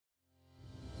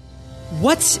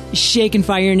What's shaking,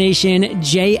 Fire Nation?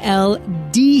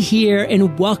 JLD here,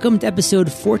 and welcome to episode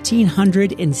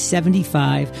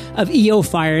 1475 of EO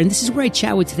Fire. And this is where I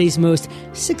chat with today's most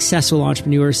successful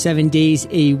entrepreneurs 7 days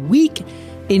a week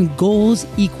in Goals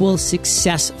Equal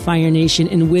Success, Fire Nation.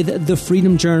 And with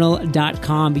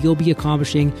thefreedomjournal.com, you'll be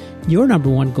accomplishing your number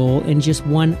one goal in just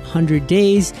 100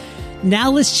 days.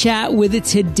 Now let's chat with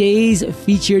today's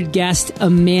featured guest,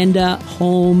 Amanda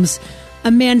Holmes.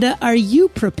 Amanda, are you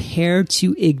prepared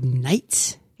to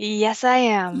ignite? Yes, I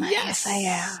am. Yes, I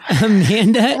am.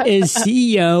 Amanda is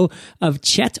CEO of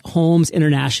Chet Holmes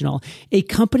International, a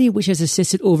company which has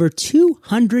assisted over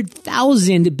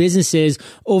 200,000 businesses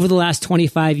over the last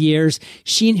 25 years.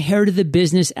 She inherited the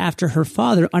business after her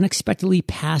father unexpectedly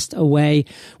passed away.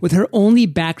 With her only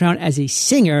background as a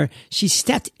singer, she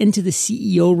stepped into the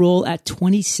CEO role at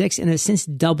 26 and has since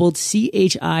doubled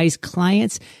CHI's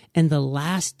clients in the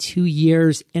last 2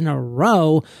 years in a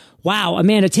row. Wow,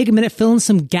 Amanda, take a minute, fill in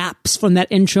some gaps from that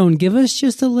intro and give us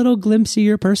just a little glimpse of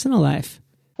your personal life.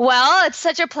 Well, it's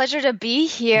such a pleasure to be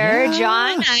here,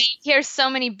 John. I hear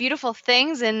so many beautiful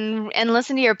things and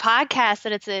listen to your podcast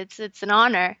that it's an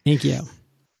honor. Thank you.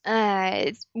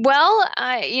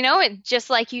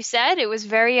 Just like you said, it was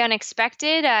very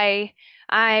unexpected.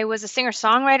 I was a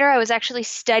singer-songwriter. I was actually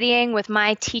studying with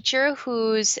my teacher,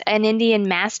 who's an Indian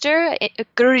master,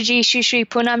 Guruji Shri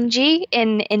Punamji,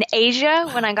 in Asia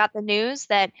when I got the news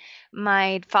that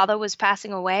my father was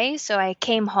passing away. So I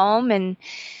came home and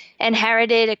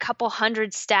inherited a couple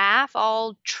hundred staff,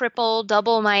 all triple,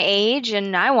 double my age,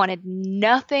 and I wanted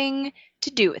nothing to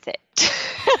do with it.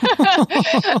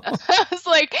 I was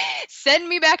like, send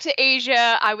me back to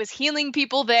Asia. I was healing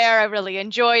people there. I really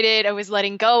enjoyed it. I was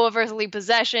letting go of earthly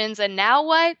possessions. And now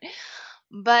what?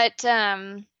 But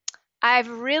I've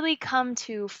really come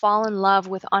to fall in love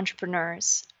with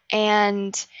entrepreneurs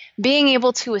and being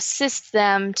able to assist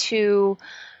them to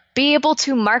be able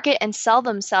to market and sell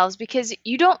themselves, because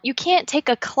you can't take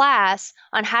a class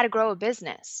on how to grow a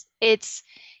business. It's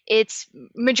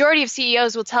majority of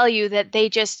CEOs will tell you that they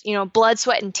just, blood,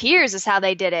 sweat, and tears is how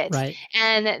they did it. Right.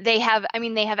 And they have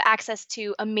access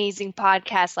to amazing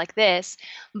podcasts like this,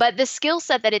 but the skill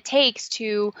set that it takes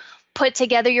to put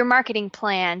together your marketing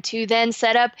plan, to then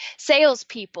set up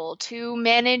salespeople, to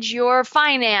manage your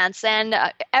finance and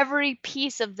every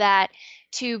piece of that,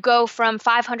 to go from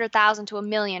 500,000 to 1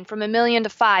 million, from 1 million to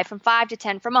 5, from 5 to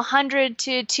 10, from 100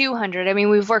 to 200. I mean,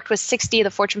 we've worked with 60 of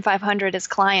the Fortune 500 as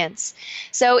clients.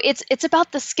 So it's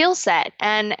about the skill set.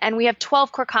 And we have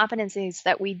 12 core competencies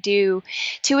that we do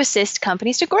to assist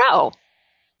companies to grow.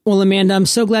 Well, Amanda, I'm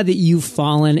so glad that you've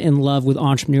fallen in love with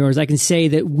entrepreneurs. I can say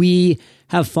that we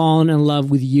have fallen in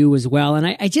love with you as well.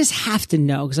 And I just have to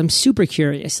know, because I'm super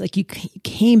curious, like you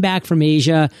came back from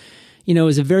Asia. It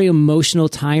was a very emotional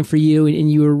time for you, and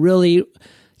you were really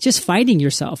just finding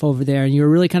yourself over there, and you were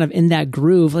really kind of in that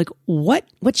groove. Like, what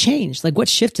changed? Like, what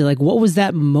shifted? Like, what was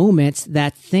that moment,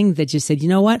 that thing that just said, you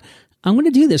know what, I'm going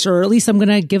to do this, or at least I'm going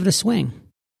to give it a swing?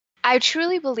 I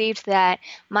truly believed that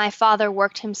my father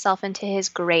worked himself into his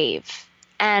grave,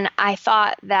 and I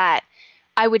thought that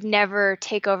I would never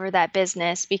take over that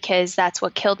business because that's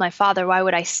what killed my father. Why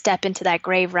would I step into that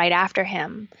grave right after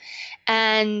him?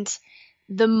 And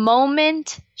the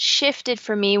moment shifted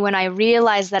for me when I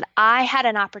realized that I had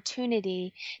an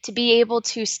opportunity to be able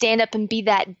to stand up and be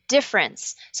that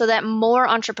difference, so that more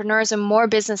entrepreneurs and more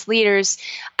business leaders,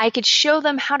 I could show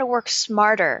them how to work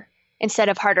smarter instead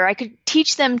of harder. I could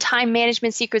teach them time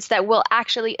management secrets that will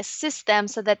actually assist them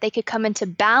so that they could come into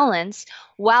balance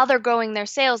while they're growing their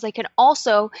sales. They can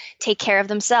also take care of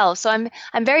themselves. So I'm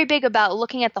very big about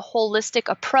looking at the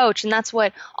holistic approach, and that's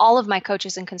what all of my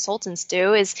coaches and consultants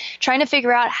do, is trying to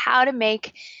figure out how to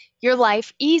make your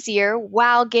life easier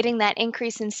while getting that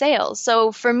increase in sales.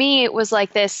 So for me, it was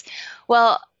like this,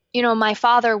 my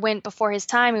father went before his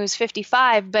time. He was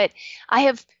 55, but I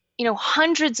have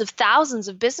hundreds of thousands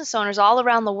of business owners all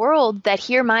around the world that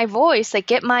hear my voice, that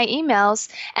get my emails,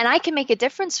 and I can make a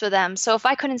difference for them. So if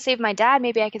I couldn't save my dad,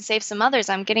 maybe I can save some others.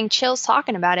 I'm getting chills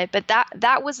talking about it. But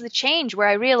that was the change where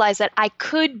I realized that I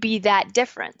could be that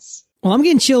difference. Well, I'm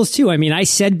getting chills too. I mean, I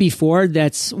said before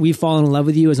that we've fallen in love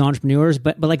with you as entrepreneurs,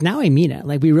 but like now I mean it.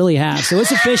 Like we really have. So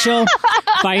it's official.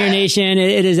 Fire Nation,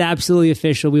 it is absolutely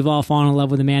official. We've all fallen in love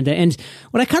with Amanda. And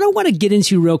what I kind of want to get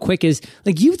into real quick is,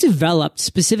 like, you've developed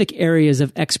specific areas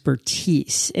of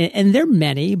expertise, and there are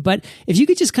many, but if you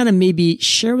could just kind of maybe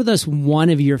share with us one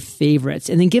of your favorites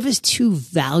and then give us 2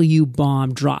 value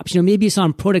bomb drops. Maybe it's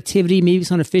on productivity, maybe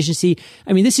it's on efficiency.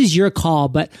 I mean, this is your call,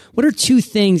 but what are 2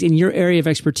 things in your area of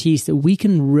expertise that we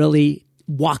can really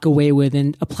walk away with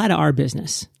and apply to our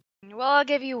business? Well, I'll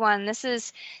give you one. This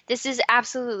is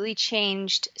absolutely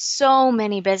changed so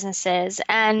many businesses,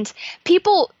 and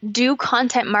people do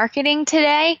content marketing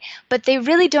today, but they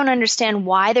really don't understand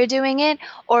why they're doing it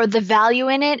or the value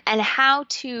in it and how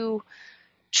to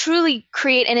truly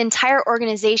create an entire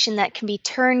organization that can be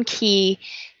turnkey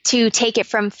to take it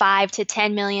from 5 to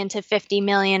 10 million to 50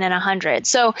 million and 100.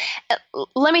 So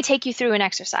let me take you through an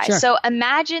exercise. Sure. So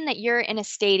imagine that you're in a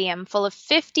stadium full of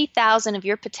 50,000 of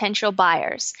your potential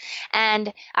buyers.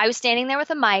 And I was standing there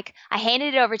with a mic. I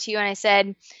handed it over to you and I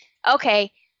said,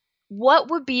 okay,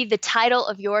 what would be the title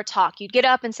of your talk? You'd get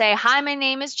up and say, hi, my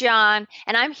name is John,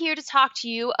 and I'm here to talk to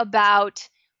you about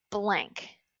blank.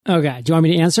 Okay. Do you want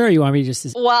me to answer or you want me to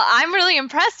just... Well, I'm really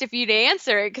impressed if you'd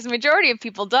answer it because majority of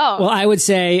people don't. Well, I would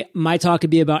say my talk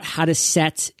could be about how to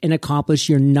set and accomplish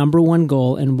your number one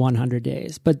goal in 100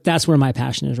 days. But that's where my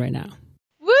passion is right now.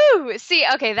 Woo! See,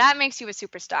 okay, that makes you a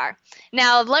superstar.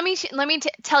 Now, let me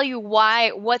tell you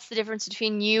what's the difference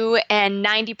between you and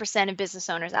 90% of business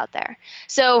owners out there.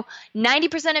 So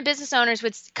 90% of business owners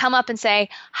would come up and say,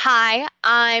 hi,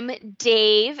 I'm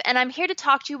Dave, and I'm here to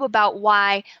talk to you about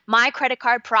why my credit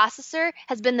card processor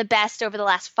has been the best over the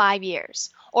last 5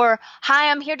 years. Or, hi,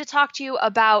 I'm here to talk to you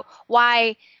about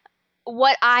why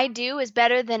what I do is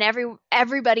better than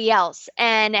everybody else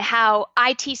and how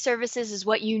IT services is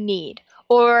what you need.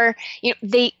 Or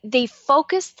they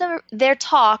focus their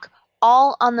talk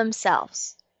all on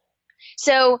themselves.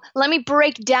 So let me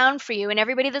break down for you, and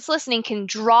everybody that's listening can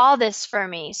draw this for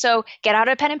me. So get out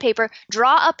a pen and paper,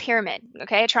 draw a pyramid,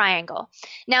 okay, a triangle.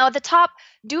 Now at the top,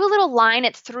 do a little line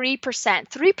at 3%.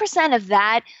 3% of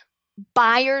that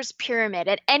buyer's pyramid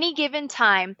at any given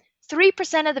time,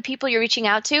 3% of the people you're reaching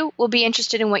out to will be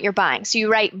interested in what you're buying. So you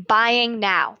write buying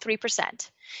now, 3%.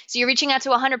 So you're reaching out to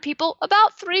 100 people,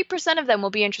 about 3% of them will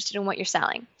be interested in what you're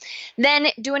selling. Then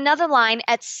do another line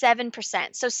at 7%.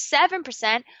 So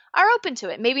 7% are open to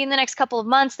it. Maybe in the next couple of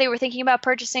months, they were thinking about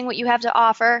purchasing what you have to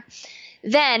offer.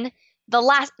 Then the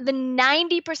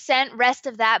 90% rest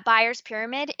of that buyer's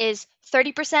pyramid is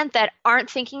 30% that aren't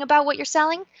thinking about what you're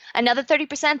selling, another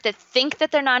 30% that think that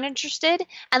they're not interested,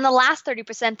 and the last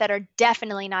 30% that are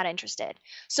definitely not interested.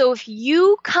 So if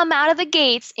you come out of the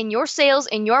gates in your sales,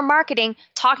 in your marketing,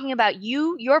 talking about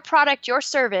you, your product, your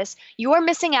service, you are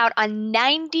missing out on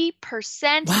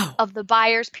 90% of the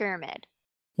buyer's pyramid.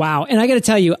 Wow. And I got to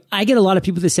tell you, I get a lot of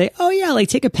people that say, oh yeah, like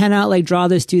take a pen out, like draw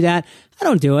this, do that. I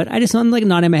don't do it. I'm like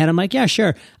nodding my head. I'm like, yeah,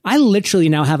 sure. I literally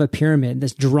now have a pyramid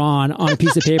that's drawn on a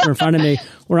piece of paper in front of me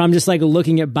where I'm just like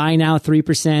looking at buy now,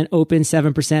 3%, open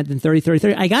 7%, then 30, 30,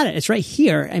 30. I got it. It's right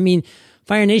here. I mean,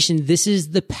 Fire Nation, this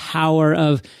is the power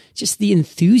of just the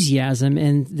enthusiasm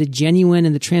and the genuine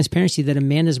and the transparency that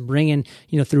Amanda's bringing,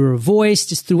 through her voice,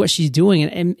 just through what she's doing.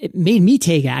 And it made me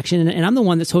take action. And I'm the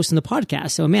one that's hosting the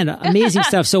podcast. So Amanda, amazing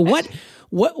stuff. So what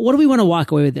do we want to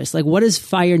walk away with this? Like, what does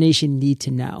Fire Nation need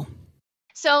to know?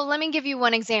 So let me give you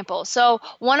one example. So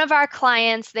one of our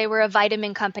clients, they were a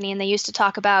vitamin company and they used to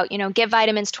talk about, get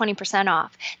vitamins 20%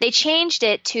 off. They changed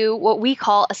it to what we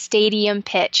call a stadium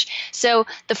pitch. So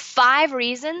the 5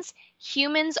 reasons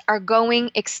humans are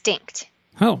going extinct.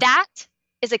 Oh. That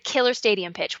is a killer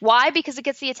stadium pitch. Why? Because it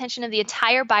gets the attention of the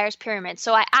entire buyer's pyramid.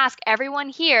 So I ask everyone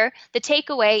here, the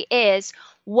takeaway is,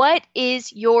 what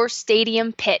is your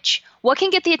stadium pitch? What can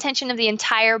get the attention of the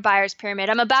entire buyer's pyramid?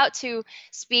 I'm about to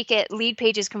speak at Lead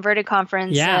Pages Converted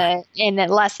Conference in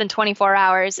less than 24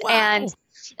 hours. Wow. And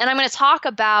I'm going to talk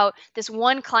about this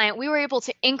one client. We were able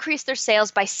to increase their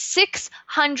sales by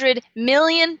 $600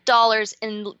 million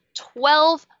in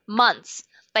 12 months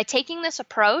by taking this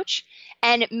approach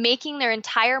and making their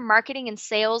entire marketing and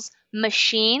sales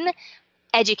machine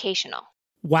educational.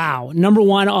 Wow. Number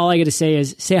one, all I got to say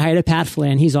is say hi to Pat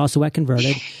Flynn. He's also at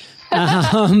Converted.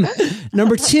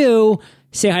 Number 2,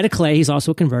 say hi to Clay. He's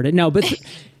also Converted. No, but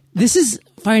this is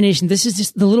Fire Nation. This is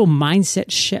just the little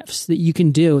mindset shifts that you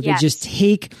can do that just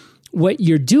take what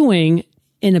you're doing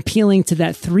and appealing to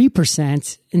that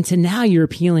 3% into now you're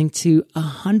appealing to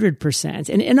 100%.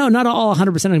 And no, not all 100%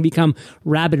 are going to become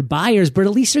rabid buyers, but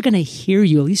at least they're going to hear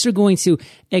you. At least they're going to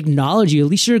acknowledge you. At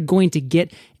least you're going to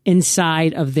get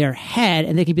inside of their head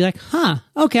and they can be like,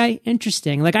 okay,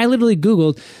 interesting. Like I literally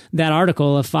Googled that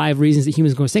article of 5 reasons that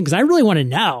humans go extinct because I really want to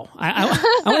know. I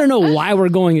want to know why we're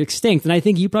going extinct. And I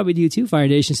think you probably do too, Fire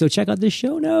Nation. So check out the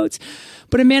show notes.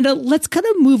 But Amanda, let's kind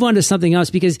of move on to something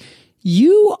else because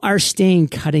you are staying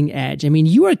cutting edge. I mean,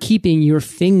 you are keeping your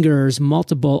fingers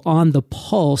multiple on the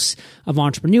pulse of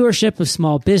entrepreneurship, of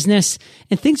small business,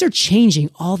 and things are changing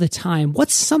all the time.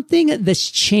 What's something that's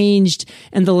changed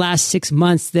in the last 6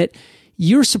 months that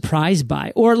you're surprised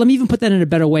by? Or let me even put that in a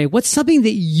better way. What's something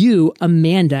that you,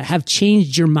 Amanda, have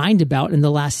changed your mind about in the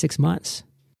last 6 months?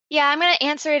 Yeah, I'm going to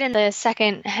answer it in the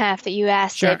second half that you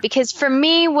asked Sure. it, because for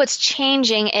me, what's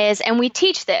changing is, and we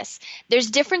teach this, there's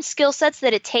different skill sets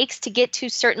that it takes to get to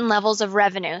certain levels of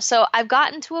revenue. So I've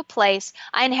gotten to a place,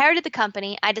 I inherited the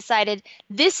company. I decided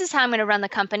this is how I'm going to run the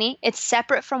company. It's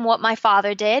separate from what my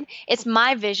father did. It's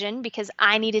my vision because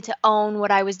I needed to own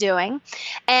what I was doing.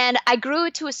 And I grew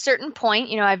it to a certain point.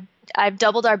 I've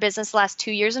doubled our business the last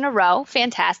 2 years in a row.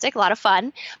 Fantastic, a lot of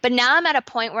fun. But now I'm at a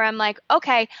point where I'm like,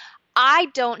 okay, I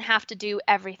don't have to do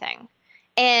everything.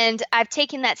 And I've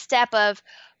taken that step of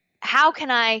how can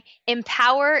I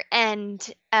empower and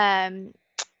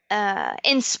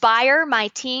inspire my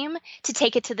team to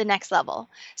take it to the next level.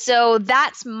 So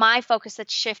that's my focus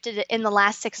that's shifted in the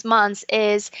last 6 months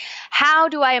is how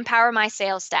do I empower my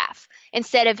sales staff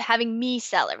instead of having me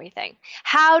sell everything?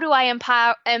 How do I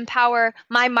empower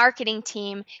my marketing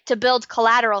team to build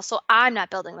collateral so I'm not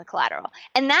building the collateral?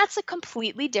 And that's a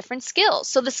completely different skill.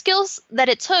 So the skills that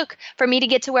it took for me to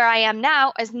get to where I am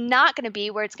now is not going to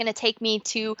be where it's going to take me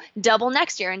to double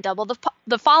next year and double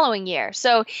the following year.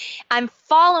 So I'm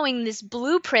following this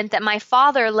blueprint that my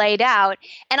father laid out.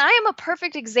 And I am a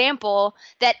perfect example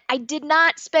that I did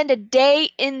not spend a day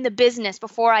in the business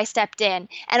before I stepped in.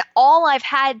 And all I've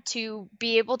had to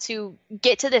be able to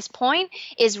get to this point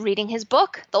is reading his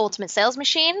book, The Ultimate Sales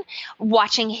Machine,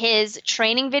 watching his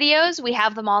training videos. We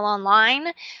have them all online.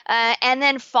 And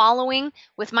then following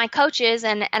with my coaches.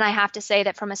 And I have to say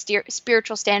that from a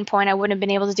spiritual standpoint, I wouldn't have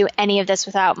been able to do any of this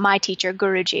without my teacher,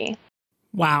 Guruji.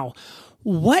 Wow.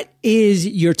 What is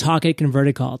your Talk It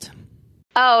Converted called?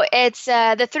 Oh, it's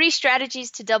the 3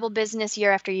 strategies to double business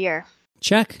year after year.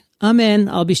 Check. I'm in.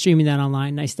 I'll be streaming that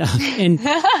online. Nice stuff. And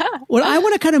what I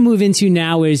want to kind of move into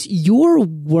now is your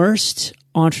worst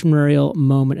entrepreneurial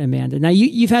moment, Amanda. Now,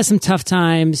 you've had some tough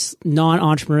times,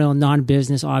 non-entrepreneurial,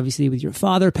 non-business, obviously, with your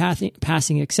father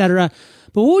passing, et cetera.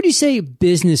 But what would you say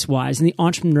business-wise, in the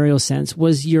entrepreneurial sense,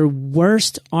 was your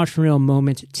worst entrepreneurial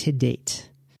moment to date?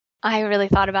 I really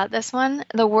thought about this one.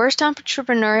 The worst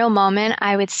entrepreneurial moment,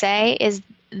 I would say, is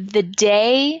the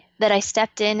day that I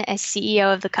stepped in as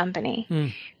CEO of the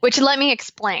company, which let me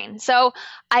explain. So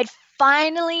I'd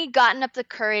finally gotten up the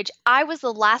courage. I was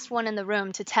the last one in the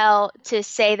room to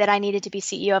say that I needed to be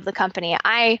CEO of the company.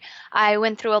 I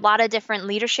went through a lot of different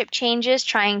leadership changes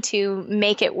trying to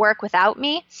make it work without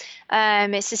me,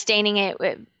 sustaining it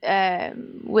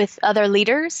with other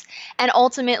leaders. And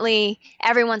ultimately,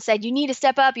 everyone said, you need to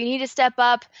step up, you need to step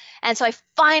up. And so I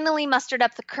finally mustered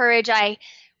up the courage. I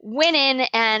went in,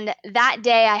 and that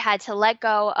day I had to let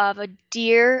go of a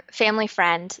dear family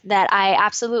friend that I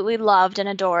absolutely loved and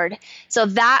adored. So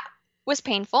that was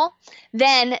painful.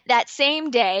 Then that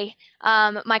same day,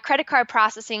 my credit card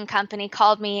processing company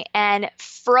called me and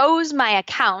froze my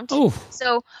account. Oof.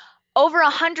 So over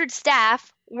 100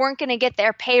 staff weren't going to get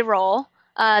their payroll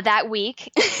that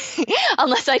week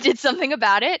unless I did something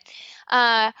about it.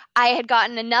 I had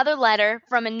gotten another letter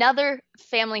from another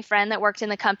family friend that worked in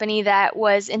the company that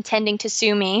was intending to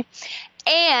sue me.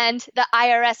 And the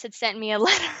IRS had sent me a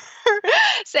letter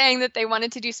saying that they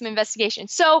wanted to do some investigation.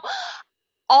 So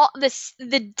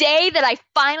the day that I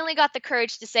finally got the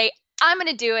courage to say, I'm going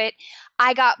to do it,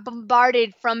 I got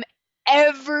bombarded from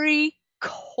every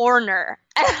corner.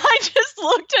 And I just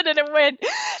looked at it and went,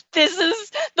 this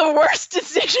is the worst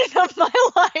decision of my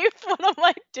life. What am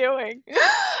I doing?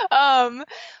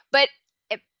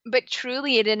 But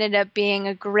truly it ended up being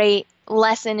a great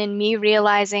lesson in me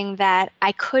realizing that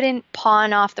I couldn't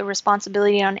pawn off the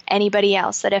responsibility on anybody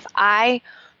else. That if I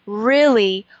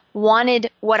really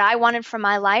wanted what I wanted from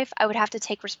my life, I would have to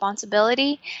take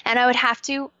responsibility, and I would have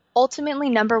to ultimately,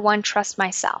 number one, trust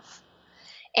myself.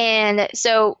 And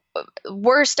so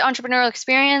worst entrepreneurial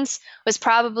experience was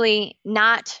probably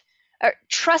not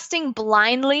trusting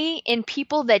blindly in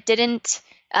people that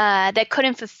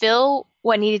couldn't fulfill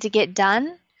what needed to get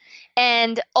done.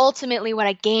 And ultimately what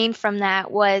I gained from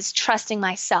that was trusting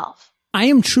myself. I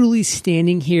am truly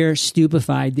standing here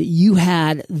stupefied that you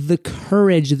had the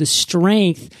courage, the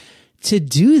strength to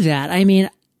do that. I mean,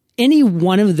 any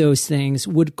one of those things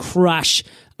would crush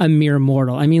a mere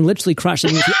mortal. I mean, literally crush. I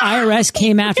mean, if the IRS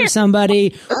came after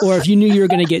somebody, or if you knew you were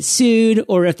going to get sued,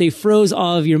 or if they froze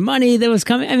all of your money that was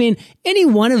coming, I mean, any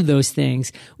one of those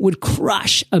things would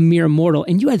crush a mere mortal.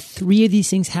 And you had 3 of these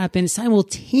things happen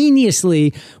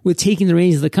simultaneously with taking the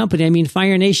reins of the company. I mean,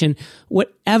 Fire Nation,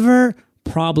 whatever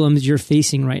problems you're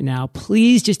facing right now,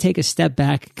 please just take a step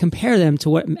back, compare them to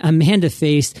what Amanda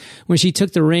faced when she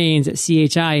took the reins at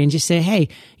CHI, and just say, hey,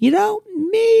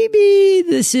 maybe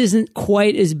this isn't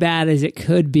quite as bad as it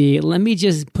could be. Let me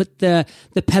just put the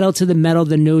pedal to the metal,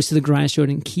 the nose to the grindstone,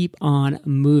 and keep on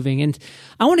moving. And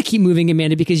I want to keep moving,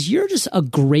 Amanda, because you're just a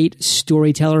great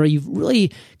storyteller. You've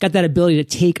really got that ability to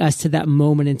take us to that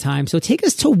moment in time. So take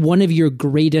us to one of your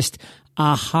greatest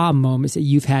aha moments that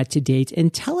you've had to date,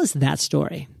 and tell us that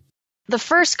story. The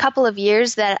first couple of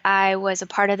years that I was a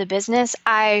part of the business,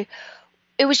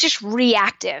 it was just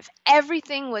reactive.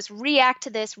 Everything was react to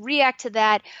this, react to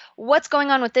that. What's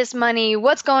going on with this money?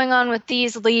 What's going on with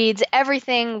these leads?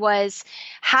 Everything was,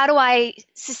 how do I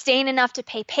sustain enough to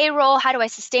pay payroll? How do I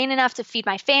sustain enough to feed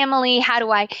my family? How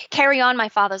do I carry on my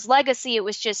father's legacy? It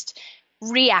was just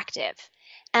reactive.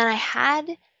 And I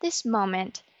had this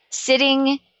moment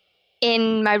sitting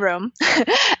in my room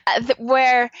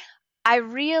where I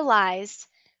realized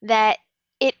that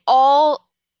all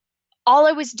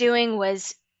I was doing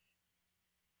was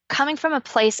coming from a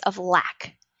place of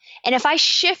lack. And if I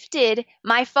shifted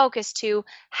my focus to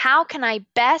how can I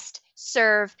best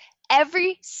serve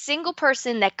every single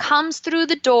person that comes through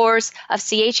the doors of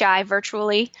CHI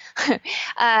virtually,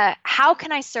 how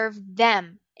can I serve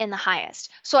them in the highest?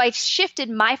 So I shifted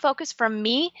my focus from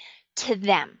me to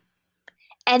them.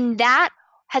 And that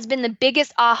has been the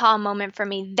biggest aha moment for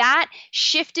me. That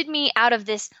shifted me out of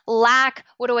this lack,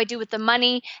 what do I do with the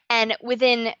money? And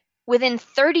within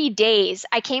 30 days,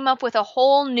 I came up with a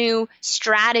whole new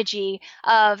strategy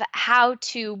of how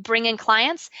to bring in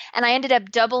clients. And I ended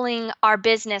up doubling our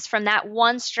business from that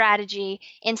one strategy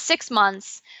in 6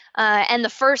 months. And the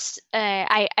first,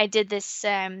 I did this,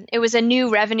 it was a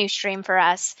new revenue stream for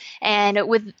us. And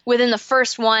within the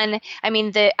first one, I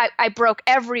mean, I broke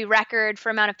every record for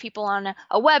amount of people on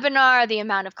a webinar, the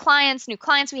amount of new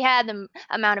clients we had, the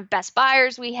amount of best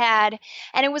buyers we had.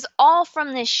 And it was all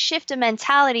from this shift of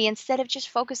mentality. Instead of just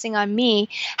focusing on me,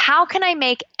 how can I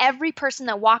make every person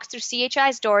that walks through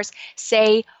CHI's doors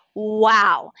say,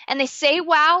 wow? And they say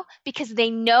wow because they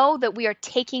know that we are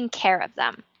taking care of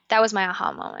them. That was my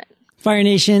aha moment. Fire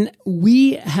Nation,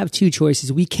 we have two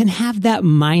choices. We can have that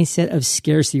mindset of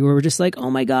scarcity where we're just like, oh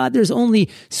my God, there's only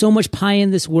so much pie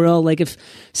in this world. Like if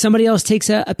somebody else takes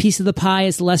a piece of the pie,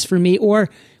 it's less for me. Or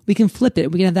we can flip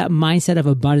it. We can have that mindset of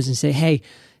abundance and say, hey,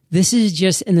 this is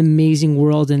just an amazing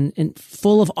world and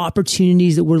full of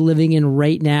opportunities that we're living in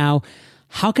right now.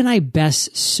 How can I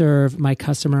best serve my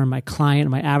customer, my client,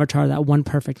 my avatar, that one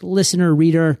perfect listener,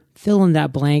 reader, fill in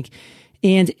that blank.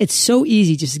 And it's so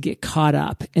easy just to get caught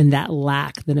up in that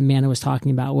lack that Amanda was talking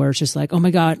about, where it's just like, oh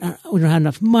my God, we don't have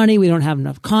enough money. We don't have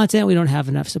enough content. We don't have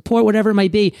enough support, whatever it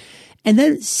might be. And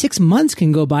then 6 months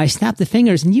can go by, snap the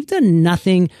fingers, and you've done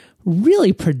nothing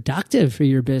really productive for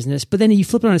your business. But then you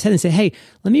flip it on its head and say, hey,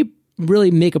 let me really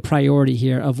make a priority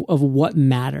here of what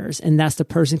matters. And that's the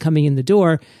person coming in the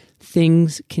door.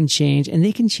 Things can change, and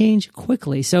they can change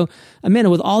quickly. So,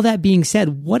 Amanda, with all that being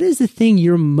said, what is the thing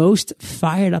you're most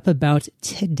fired up about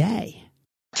today?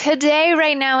 Today,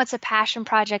 right now, it's a passion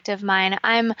project of mine.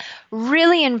 I'm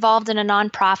really involved in a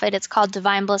nonprofit. It's called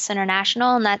Divine Bliss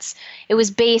International, and it was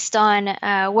based on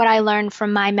what I learned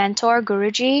from my mentor,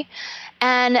 Guruji.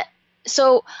 And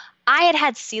so I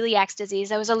had celiac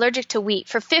disease. I was allergic to wheat.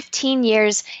 For 15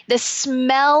 years, the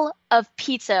smell of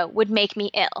pizza would make me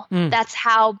ill. That's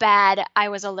how bad I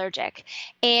was allergic.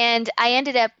 And I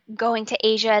ended up going to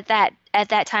Asia at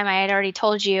that time. I had already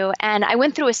told you. And I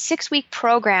went through a 6-week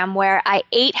program where I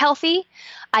ate healthy.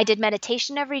 I did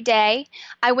meditation every day.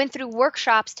 I went through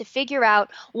workshops to figure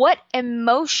out what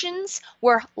emotions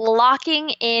were locking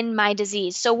in my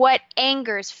disease. So what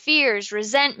angers, fears,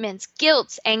 resentments,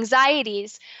 guilts,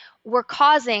 anxieties were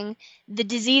causing the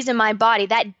disease in my body,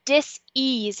 that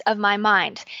dis-ease of my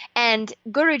mind. And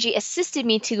Guruji assisted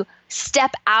me to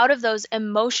step out of those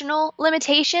emotional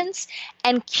limitations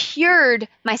and cured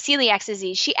my celiac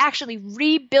disease. She actually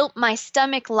rebuilt my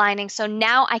stomach lining, so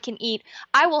now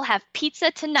I will have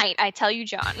pizza tonight, I tell you,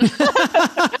 John. And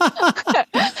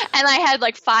I had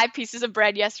like 5 pieces of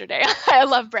bread yesterday. I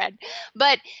love bread.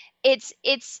 But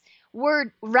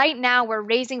right now we're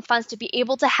raising funds to be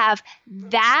able to have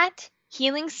that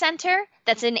healing center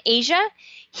that's in Asia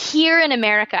here in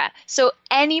America. So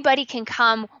anybody can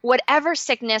come, whatever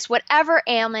sickness, whatever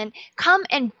ailment, come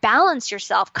and balance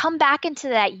yourself. Come back into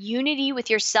that unity with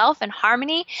yourself and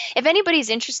harmony. If anybody's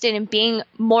interested in being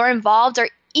more involved or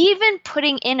even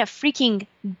putting in a freaking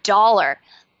dollar,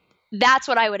 that's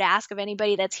what I would ask of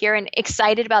anybody that's here and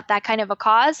excited about that kind of a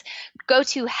cause. Go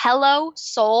to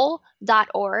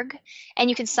hellosoul.org and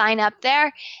you can sign up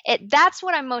there. That's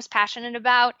what I'm most passionate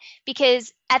about,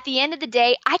 because at the end of the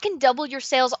day, I can double your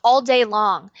sales all day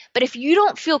long. But if you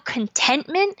don't feel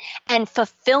contentment and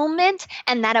fulfillment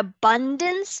and that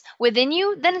abundance within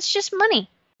you, then it's just money.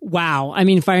 Wow. I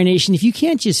mean, Fire Nation, if you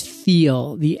can't just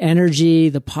feel the energy,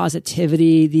 the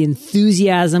positivity, the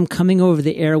enthusiasm coming over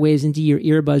the airwaves into your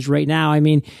earbuds right now, I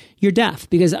mean, you're deaf,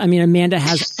 because I mean, Amanda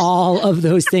has all of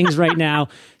those things right now.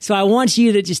 So I want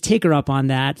you to just take her up on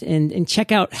that and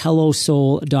check out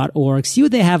hellosoul.org. See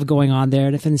what they have going on there.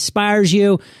 And if it inspires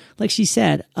you, like she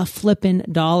said, a flippin'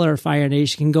 $1, Fire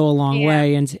Nation, can go a long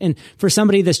way. And for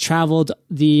somebody that's traveled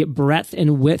the breadth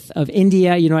and width of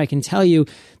India, you know, I can tell you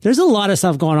there's a lot of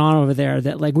stuff going on over there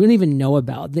that like we don't even know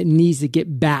about that needs to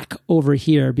get back over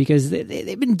here, because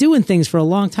they've been doing things for a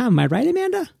long time. Am I right,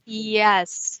 Amanda?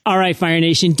 Yes. All right, Fire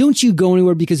Nation, don't you go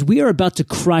anywhere, because we are about to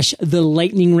crush the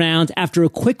lightning round after a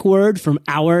quick word from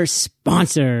our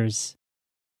sponsors.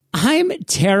 I'm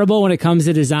terrible when it comes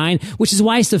to design, which is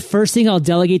why it's the first thing I'll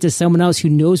delegate to someone else who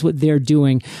knows what they're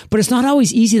doing. But it's not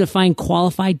always easy to find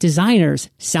qualified designers.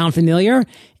 Sound familiar?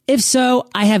 If so,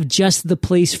 I have just the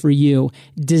place for you,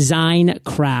 Design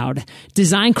Crowd.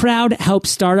 Design Crowd helps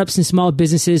startups and small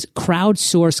businesses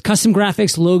crowdsource custom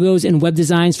graphics, logos, and web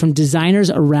designs from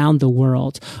designers around the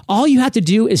world. All you have to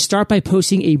do is start by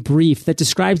posting a brief that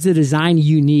describes the design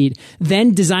you need.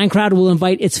 Then Design Crowd will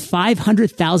invite its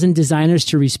 500,000 designers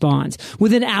to respond.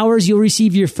 Within hours, you'll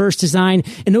receive your first design,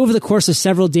 and over the course of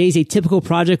several days, a typical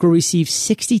project will receive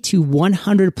 60 to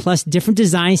 100 plus different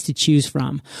designs to choose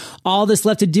from. All that's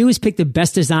left to do is pick the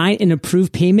best design and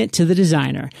approve payment to the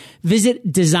designer.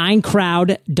 Visit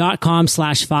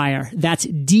designcrowd.com/fire. That's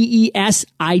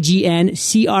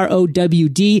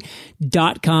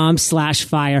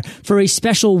DESIGNCROWD.com/fire for a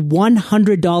special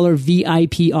 $100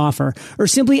 VIP offer, or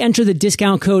simply enter the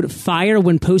discount code FIRE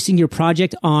when posting your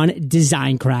project on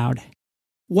Design Crowd.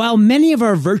 While many of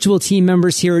our virtual team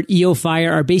members here at EO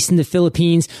Fire are based in the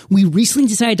Philippines, we recently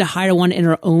decided to hire one in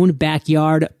our own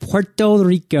backyard, Puerto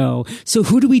Rico. So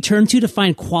who do we turn to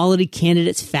find quality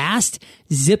candidates fast?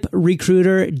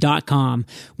 ZipRecruiter.com.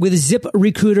 With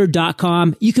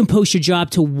ZipRecruiter.com, you can post your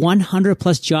job to 100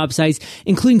 plus job sites,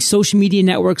 including social media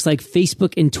networks like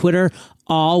Facebook and Twitter,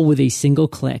 all with a single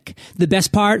click. The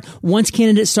best part, once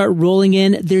candidates start rolling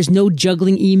in, there's no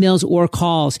juggling emails or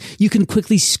calls. You can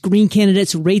quickly screen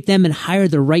candidates, rate them, and hire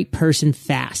the right person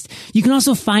fast. You can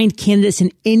also find candidates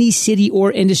in any city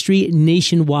or industry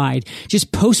nationwide.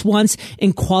 Just post once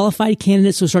and qualified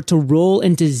candidates will start to roll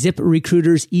into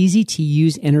ZipRecruiter's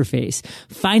easy-to-use interface.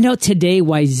 Find out today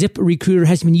why ZipRecruiter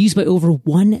has been used by over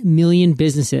 1 million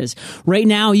businesses. Right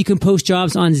now, you can post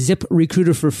jobs on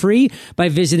ZipRecruiter for free by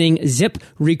visiting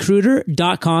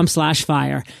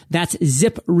ZipRecruiter.com/fire. That's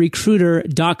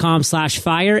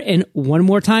ZipRecruiter.com/fire. And one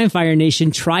more time, Fire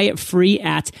Nation, try it free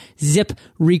at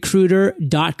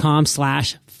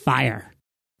ZipRecruiter.com/fire.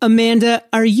 Amanda,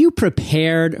 are you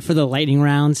prepared for the lightning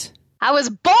rounds? I was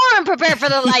born prepared for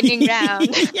the lightning round.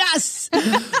 Yes.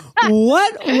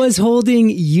 What was holding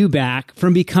you back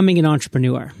from becoming an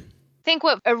entrepreneur? I think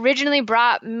what originally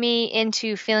brought me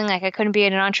into feeling like I couldn't be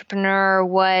an entrepreneur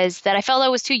was that I felt I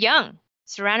was too young,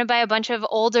 surrounded by a bunch of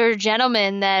older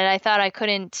gentlemen that I thought I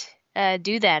couldn't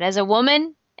do that as a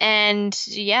woman. And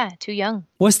yeah, too young.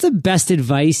 What's the best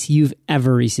advice you've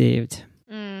ever received?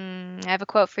 I have a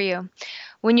quote for you.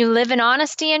 When you live in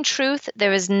honesty and truth,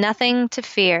 there is nothing to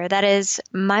fear. That is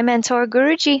my mentor,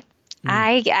 Guruji.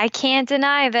 I can't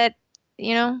deny that,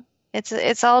 you know,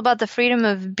 it's all about the freedom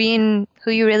of being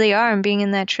who you really are and being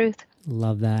in that truth.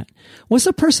 Love that. What's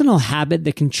a personal habit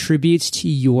that contributes to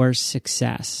your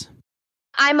success?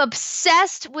 I'm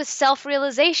obsessed with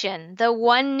self-realization, the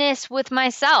oneness with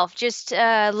myself, just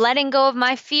letting go of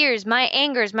my fears, my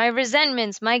angers, my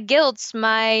resentments, my guilts,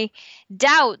 my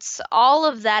doubts, all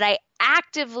of that. I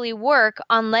actively work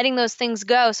on letting those things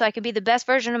go so I can be the best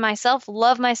version of myself,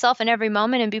 love myself in every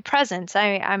moment, and be present.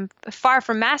 I'm far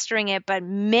from mastering it, but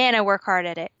man, I work hard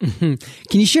at it. Can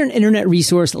you share an internet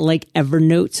resource like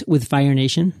Evernote with Fire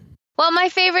Nation? Well, my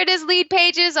favorite is Lead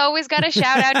Pages. Always got a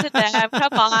shout out to them.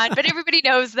 Come on. But everybody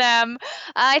knows them.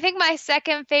 I think my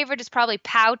second favorite is probably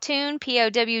Powtoon,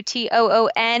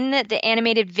 Powtoon, the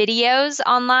animated videos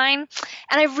online.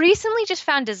 And I recently just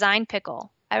found Design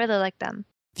Pickle. I really like them.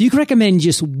 If you could recommend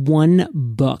just one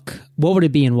book, what would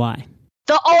it be and why?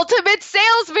 the ultimate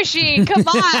sales machine. Come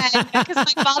on.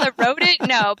 Because my father wrote it?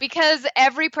 No, because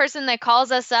every person that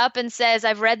calls us up and says,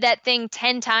 I've read that thing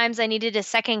 10 times, I needed a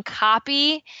second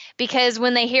copy, because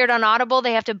when they hear it on Audible,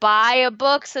 they have to buy a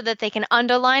book so that they can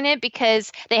underline it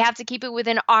because they have to keep it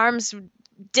within arm's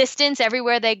distance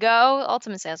everywhere they go.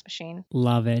 Ultimate sales machine.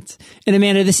 Love it. And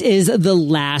Amanda, this is the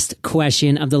last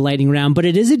question of the lightning round, but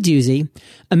it is a doozy.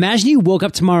 Imagine you woke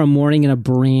up tomorrow morning in a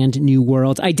brand new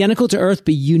world, identical to Earth,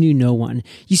 but you knew no one.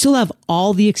 You still have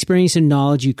all the experience and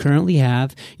knowledge you currently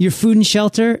have, your food and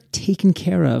shelter taken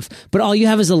care of, but all you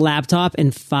have is a laptop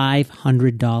and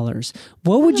 $500.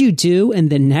 What would you do in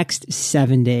the next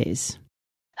 7 days?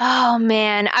 Oh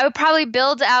man, I would probably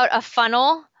build out a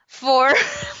funnel for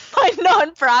my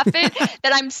nonprofit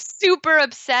that I'm super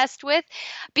obsessed with,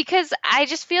 because I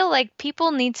just feel like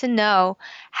people need to know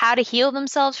how to heal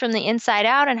themselves from the inside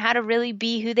out and how to really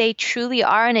be who they truly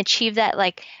are and achieve that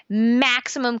like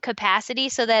maximum capacity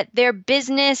so that their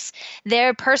business,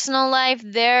 their personal life,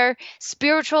 their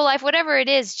spiritual life, whatever it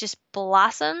is, just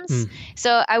blossoms.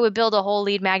 So I would build a whole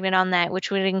lead magnet on that,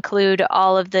 which would include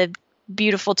all of the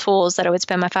beautiful tools that I would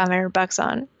spend my $500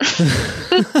 on.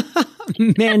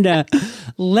 Amanda,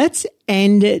 let's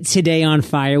end today on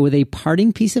fire with a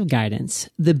parting piece of guidance,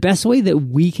 the best way that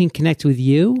we can connect with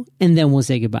you, and then we'll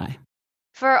say goodbye.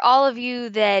 For all of you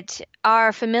that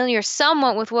are familiar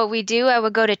somewhat with what we do, I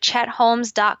would go to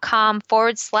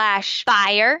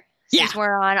chetholmes.com/fire. Since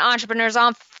we're on Entrepreneurs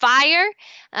on Fire.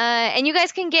 And you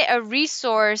guys can get a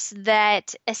resource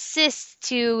that assists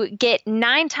to get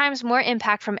 9 times more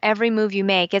impact from every move you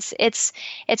make. It's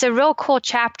a real cool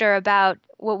chapter about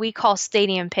what we call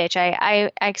stadium pitch.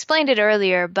 I explained it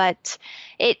earlier, but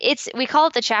we call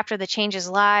it the chapter that changes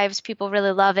lives. People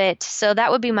really love it. So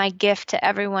that would be my gift to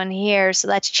everyone here. So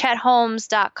that's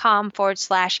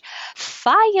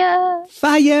chetholmes.com/fire.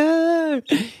 Fire!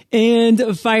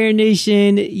 And Fire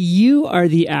Nation, you are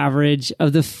the average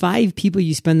of the 5 people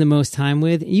you spend the most time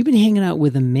with. You've been hanging out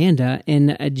with Amanda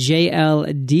and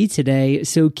JLD today,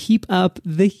 so keep up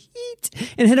the heat.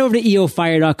 And head over to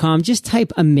eofire.com. Just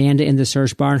type Amanda in the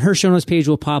search bar, and her show notes page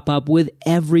will pop up with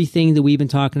everything that we've been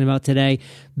talking about today.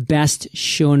 Best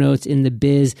show notes in the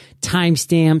biz,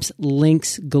 timestamps,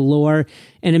 links galore.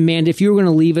 And Amanda, if you were going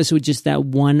to leave us with just that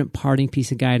one parting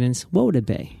piece of guidance, what would it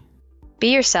be? Be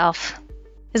yourself.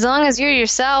 As long as you're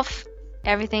yourself,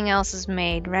 everything else is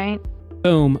made, right?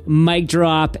 Boom. Mic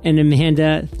drop. And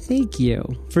Amanda, thank you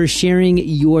for sharing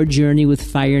your journey with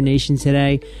Fire Nation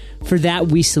today. For that,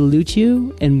 we salute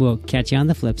you, and we'll catch you on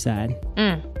the flip side.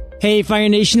 Hey, Fire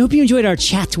Nation. Hope you enjoyed our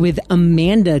chat with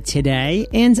Amanda today.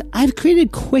 And I've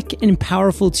created quick and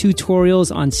powerful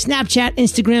tutorials on Snapchat,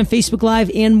 Instagram, Facebook Live,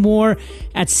 and more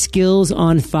at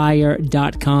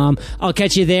skillsonfire.com. I'll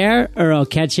catch you there, or I'll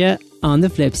catch you on the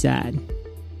flip side.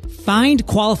 Find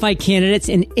qualified candidates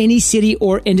in any city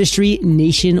or industry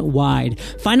nationwide.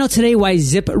 Find out today why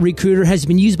ZipRecruiter has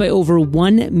been used by over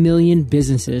 1 million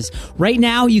businesses. Right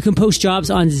now, you can post jobs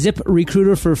on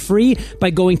ZipRecruiter for free by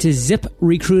going to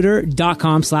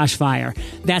ziprecruiter.com/fire.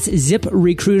 That's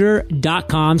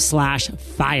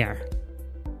ziprecruiter.com/fire.